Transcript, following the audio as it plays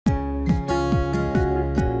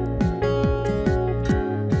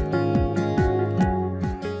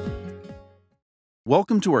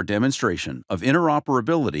Welcome to our demonstration of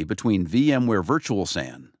interoperability between VMware Virtual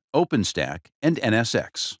SAN, OpenStack, and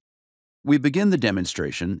NSX. We begin the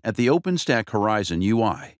demonstration at the OpenStack Horizon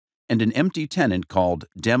UI and an empty tenant called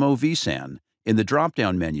Demo vSAN in the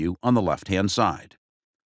drop-down menu on the left-hand side.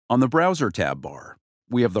 On the Browser tab bar,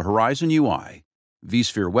 we have the Horizon UI,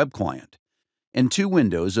 vSphere Web Client, and two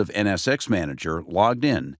windows of NSX Manager logged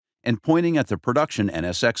in and pointing at the production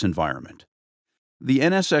NSX environment. The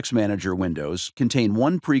NSX Manager windows contain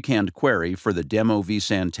one pre-canned query for the Demo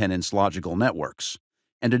vSAN tenant's logical networks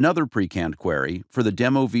and another pre-canned query for the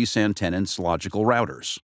Demo vSAN tenant's logical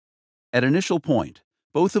routers. At initial point,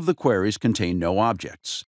 both of the queries contain no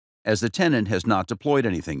objects, as the tenant has not deployed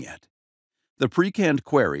anything yet. The pre-canned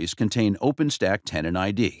queries contain OpenStack tenant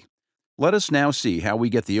ID. Let us now see how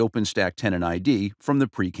we get the OpenStack tenant ID from the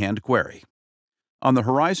pre-canned query. On the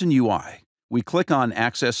Horizon UI, we click on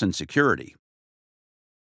Access and Security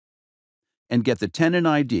and get the tenant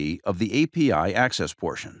ID of the API access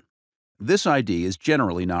portion. This ID is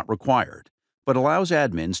generally not required, but allows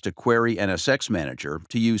admins to query NSX Manager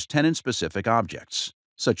to use tenant-specific objects,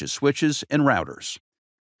 such as switches and routers.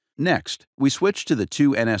 Next, we switch to the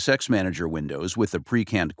two NSX Manager windows with the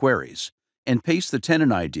pre-canned queries and paste the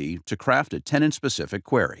tenant ID to craft a tenant-specific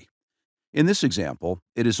query. In this example,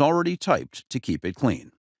 it is already typed to keep it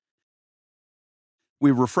clean. We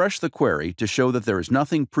refresh the query to show that there is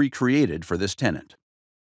nothing pre-created for this tenant.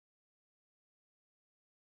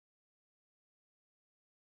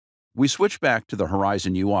 We switch back to the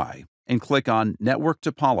Horizon UI and click on Network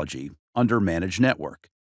Topology under Manage Network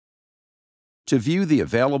to view the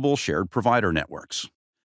available shared provider networks.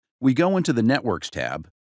 We go into the Networks tab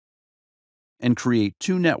and create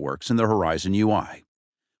two networks in the Horizon UI.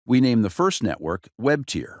 We name the first network Web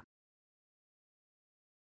Tier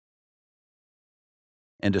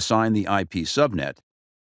and assign the IP subnet,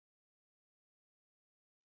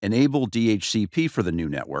 enable DHCP for the new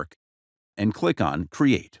network, and click on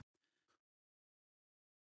Create.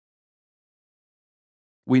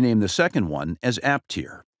 We name the second one as App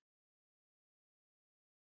Tier.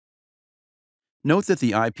 Note that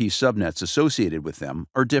the IP subnets associated with them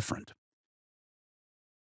are different.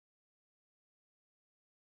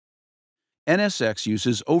 NSX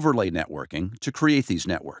uses overlay networking to create these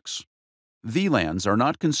networks. VLANs are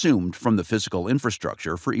not consumed from the physical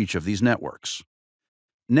infrastructure for each of these networks.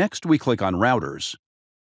 Next, we click on Routers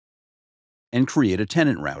and create a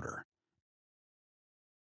tenant router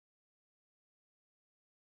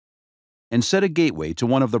and set a gateway to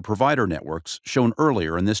one of the provider networks shown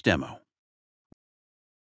earlier in this demo.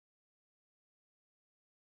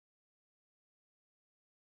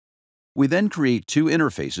 We then create two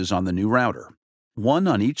interfaces on the new router, one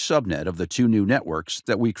on each subnet of the two new networks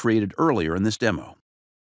that we created earlier in this demo.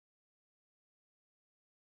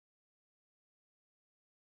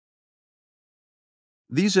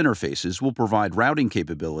 These interfaces will provide routing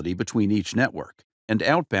capability between each network and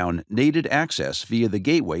outbound nated access via the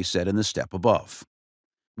gateway set in the step above.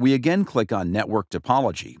 We again click on Network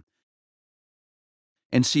Topology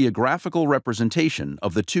and see a graphical representation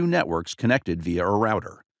of the two networks connected via a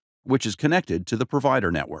router, which is connected to the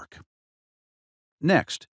provider network.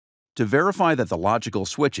 Next, to verify that the logical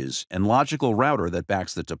switches and logical router that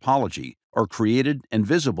backs the topology are created and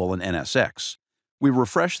visible in NSX, we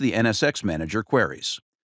refresh the NSX Manager queries.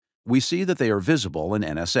 We see that they are visible in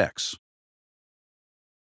NSX.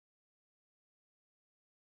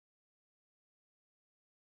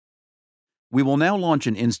 We will now launch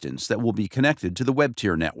an instance that will be connected to the Web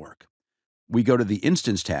Tier network. We go to the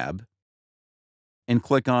Instance tab and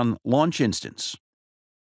click on Launch Instance.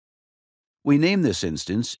 We name this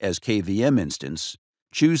instance as KVM Instance,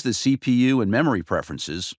 choose the CPU and memory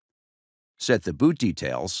preferences, set the boot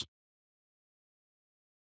details,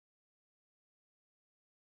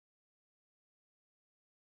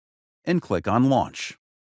 and click on Launch.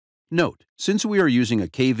 Note, since we are using a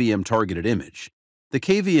KVM targeted image, the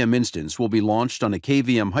KVM instance will be launched on a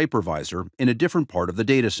KVM hypervisor in a different part of the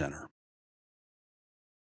data center.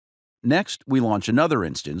 Next, we launch another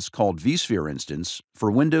instance called vSphere Instance for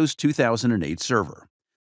Windows 2008 Server.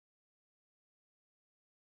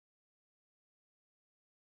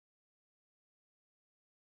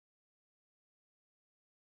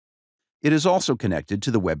 It is also connected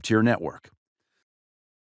to the Web Tier network.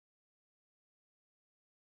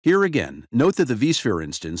 Here again, note that the vSphere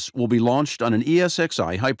instance will be launched on an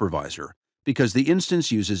ESXi hypervisor because the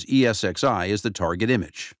instance uses ESXi as the target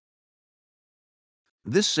image.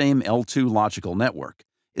 This same L2 logical network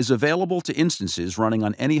is available to instances running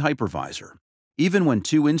on any hypervisor, even when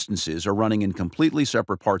two instances are running in completely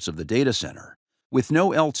separate parts of the data center, with no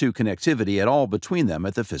L2 connectivity at all between them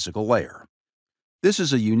at the physical layer. This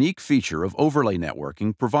is a unique feature of overlay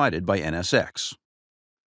networking provided by NSX.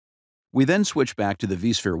 We then switch back to the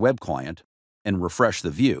vSphere web client and refresh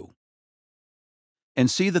the view,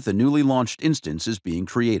 and see that the newly launched instance is being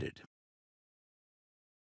created.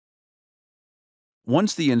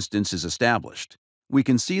 Once the instance is established, we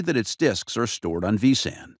can see that its disks are stored on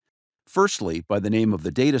vSAN, firstly by the name of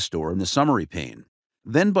the data store in the summary pane,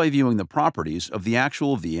 then by viewing the properties of the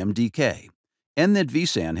actual VMDK, and that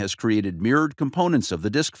vSAN has created mirrored components of the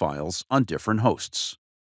disk files on different hosts.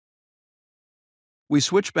 We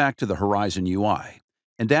switch back to the Horizon UI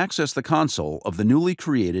and access the console of the newly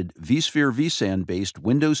created vSphere vSAN-based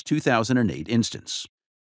Windows 2008 instance.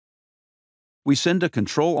 We send a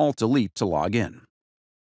Ctrl-Alt-Delete to log in.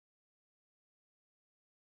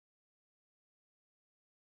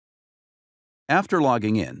 After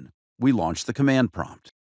logging in, we launch the command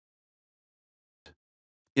prompt.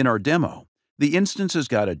 In our demo, the instance has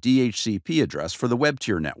got a DHCP address for the web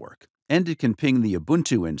tier network, and it can ping the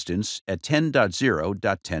Ubuntu instance at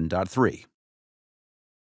 10.0.10.3.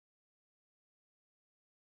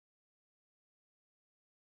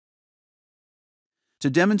 To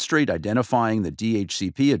demonstrate identifying the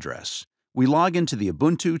DHCP address, we log into the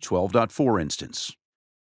Ubuntu 12.4 instance.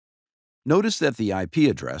 Notice that the IP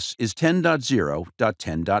address is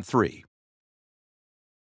 10.0.10.3.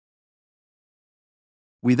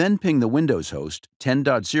 We then ping the Windows host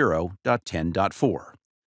 10.0.10.4.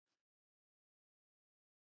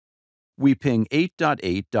 We ping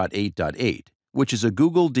 8.8.8.8, which is a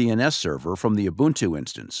Google DNS server from the Ubuntu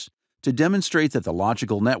instance, to demonstrate that the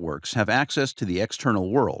logical networks have access to the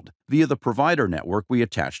external world via the provider network we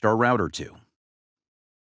attached our router to.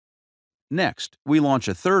 Next, we launch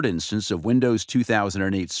a third instance of Windows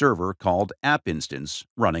 2008 Server called App Instance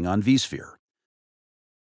running on vSphere.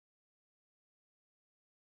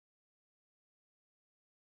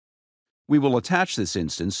 We will attach this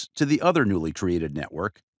instance to the other newly created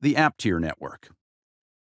network, the App Tier network.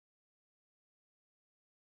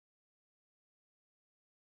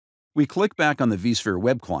 We click back on the vSphere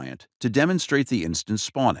web client to demonstrate the instance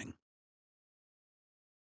spawning.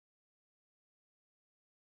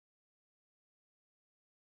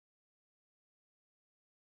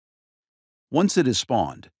 Once it is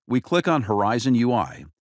spawned, we click on Horizon UI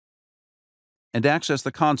and access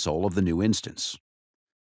the console of the new instance.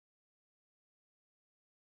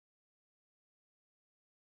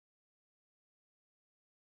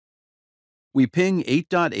 We ping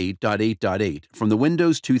 8.8.8.8 from the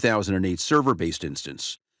Windows 2008 server-based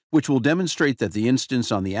instance, which will demonstrate that the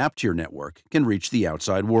instance on the App Tier network can reach the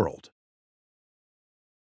outside world.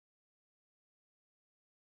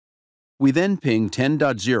 We then ping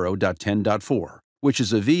 10.0.10.4, which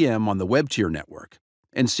is a VM on the Web Tier network,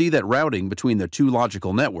 and see that routing between the two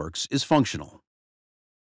logical networks is functional.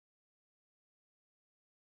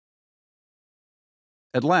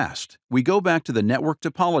 At last, we go back to the Network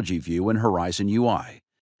Topology view in Horizon UI,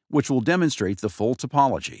 which will demonstrate the full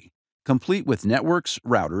topology, complete with networks,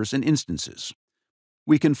 routers, and instances.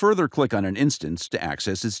 We can further click on an instance to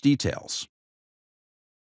access its details.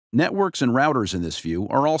 Networks and routers in this view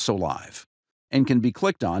are also live and can be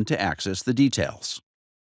clicked on to access the details.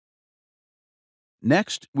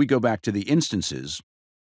 Next, we go back to the Instances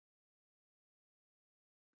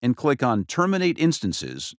and click on Terminate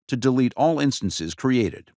Instances to delete all instances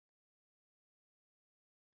created.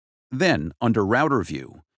 Then, under Router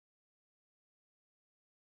View,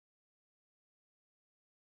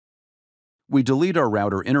 we delete our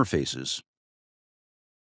router interfaces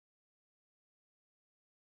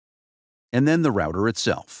and then the router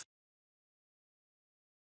itself.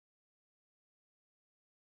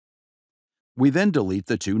 We then delete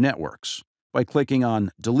the two networks by clicking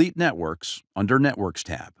on Delete Networks under Networks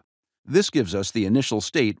tab. This gives us the initial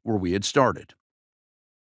state where we had started.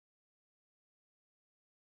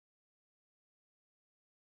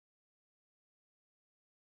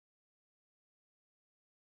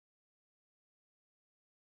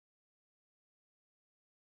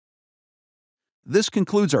 This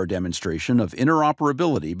concludes our demonstration of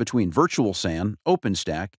interoperability between Virtual SAN,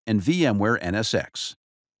 OpenStack, and VMware NSX.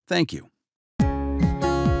 Thank you.